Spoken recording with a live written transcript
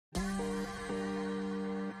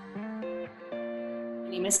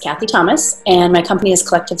name is Kathy Thomas, and my company is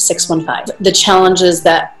Collective 615. The challenges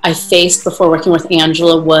that I faced before working with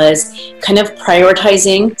Angela was kind of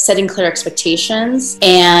prioritizing, setting clear expectations,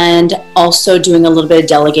 and also doing a little bit of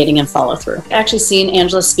delegating and follow through. I actually seen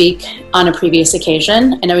Angela speak on a previous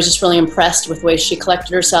occasion, and I was just really impressed with the way she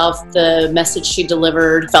collected herself, the message she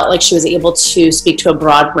delivered. Felt like she was able to speak to a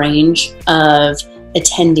broad range of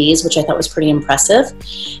attendees, which I thought was pretty impressive.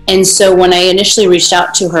 And so when I initially reached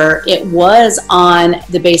out to her, it was on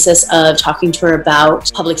the basis of talking to her about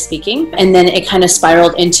public speaking. And then it kind of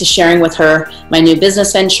spiraled into sharing with her my new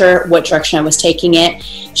business venture, what direction I was taking it.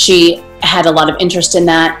 She had a lot of interest in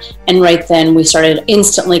that. And right then we started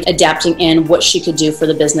instantly adapting in what she could do for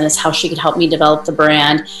the business, how she could help me develop the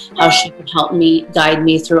brand, how she could help me guide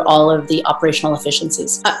me through all of the operational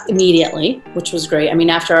efficiencies immediately, which was great. I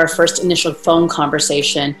mean, after our first initial phone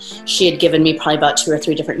conversation, she had given me probably about 2 or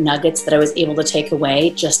 3 different nuggets that I was able to take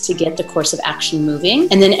away just to get the course of action moving.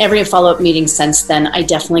 And then every follow-up meeting since then, I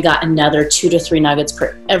definitely got another 2 to 3 nuggets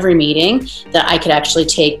per every meeting that I could actually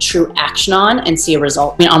take true action on and see a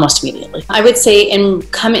result, I mean, almost immediately. I would say, and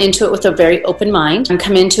come into it with a very open mind, and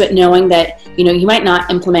come into it knowing that, you know, you might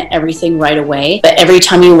not implement everything right away, but every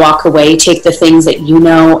time you walk away, take the things that you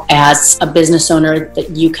know as a business owner that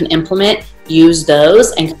you can implement, use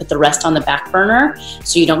those, and put the rest on the back burner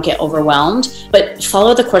so you don't get overwhelmed. But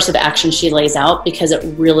follow the course of action she lays out, because it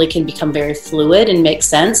really can become very fluid and make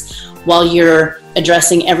sense while you're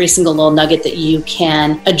addressing every single little nugget that you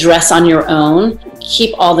can address on your own.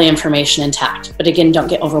 Keep all the information intact, but again, don't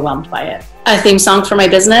get overwhelmed by it. A theme song for my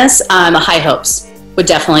business, High Hopes would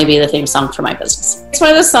definitely be the theme song for my business. It's one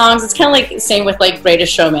of those songs, it's kind of like same with like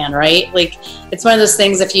Greatest Showman, right? Like, it's one of those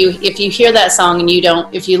things, if you hear that song and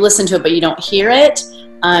if you listen to it but you don't hear it,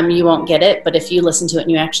 you won't get it. But if you listen to it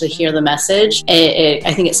and you actually hear the message,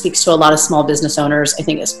 I think it speaks to a lot of small business owners. I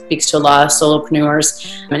think it speaks to a lot of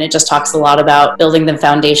solopreneurs. And it just talks a lot about building the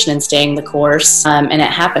foundation and staying the course. And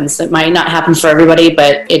it happens. It might not happen for everybody,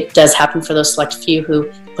 but it does happen for those select few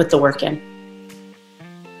who put the work in.